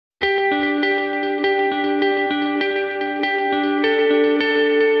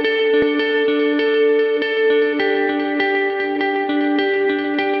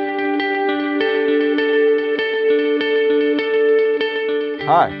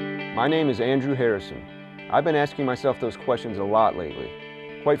My name is Andrew Harrison. I've been asking myself those questions a lot lately.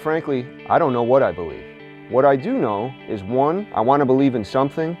 Quite frankly, I don't know what I believe. What I do know is 1, I want to believe in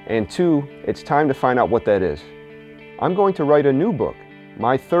something, and 2, it's time to find out what that is. I'm going to write a new book,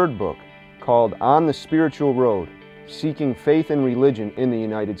 my 3rd book, called On the Spiritual Road, Seeking Faith and Religion in the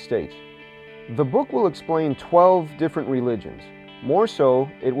United States. The book will explain 12 different religions. More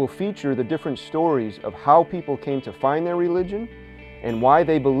so, it will feature the different stories of how people came to find their religion and why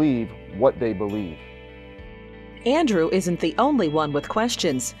they believe what they believe. Andrew isn't the only one with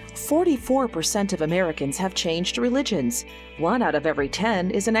questions. 44% of Americans have changed religions. 1 out of every 10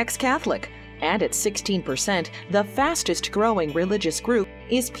 is an ex-Catholic. And at 16%, the fastest growing religious group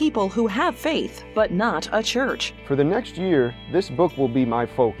is people who have faith, but not a church. For the next year, this book will be my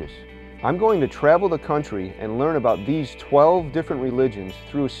focus. I'm going to travel the country and learn about these 12 different religions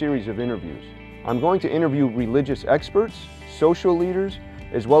through a series of interviews. I'm going to interview religious experts, social leaders,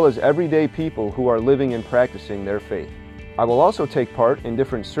 as well as everyday people who are living and practicing their faith. I will also take part in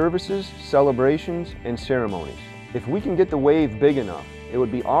different services, celebrations, and ceremonies. If we can get the wave big enough, it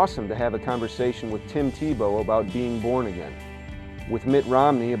would be awesome to have a conversation with Tim Tebow about being born again, with Mitt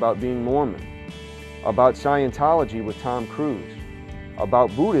Romney about being Mormon, about Scientology with Tom Cruise,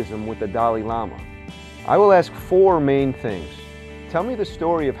 about Buddhism with the Dalai Lama. I will ask 4 main things. Tell me the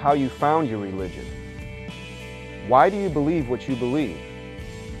story of how you found your religion. Why do you believe what you believe?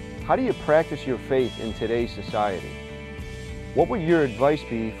 How do you practice your faith in today's society? What would your advice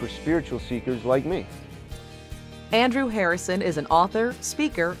be for spiritual seekers like me? Andrew Harrison is an author,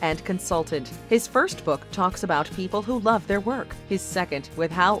 speaker, and consultant. His first book talks about people who love their work. His second,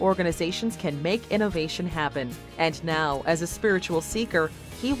 with how organizations can make innovation happen. And now, as a spiritual seeker,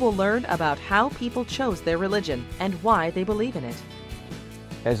 he will learn about how people chose their religion and why they believe in it.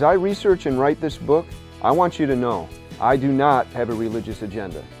 As I research and write this book, I want you to know I do not have a religious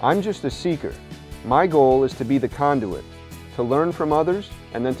agenda. I'm just a seeker. My goal is to be the conduit, to learn from others,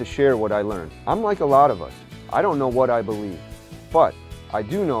 and then to share what I learned. I'm like a lot of us. I don't know what I believe, but I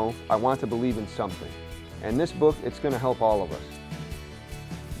do know I want to believe in something. And this book, it's going to help all of us.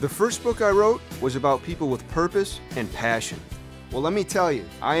 The first book I wrote was about people with purpose and passion. Well, let me tell you,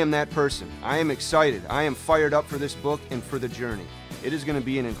 I am that person. I am excited. I am fired up for this book and for the journey. It is going to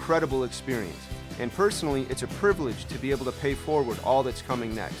be an incredible experience. And personally, it's a privilege to be able to pay forward all that's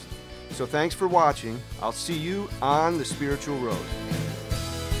coming next. So thanks for watching. I'll see you on the spiritual road.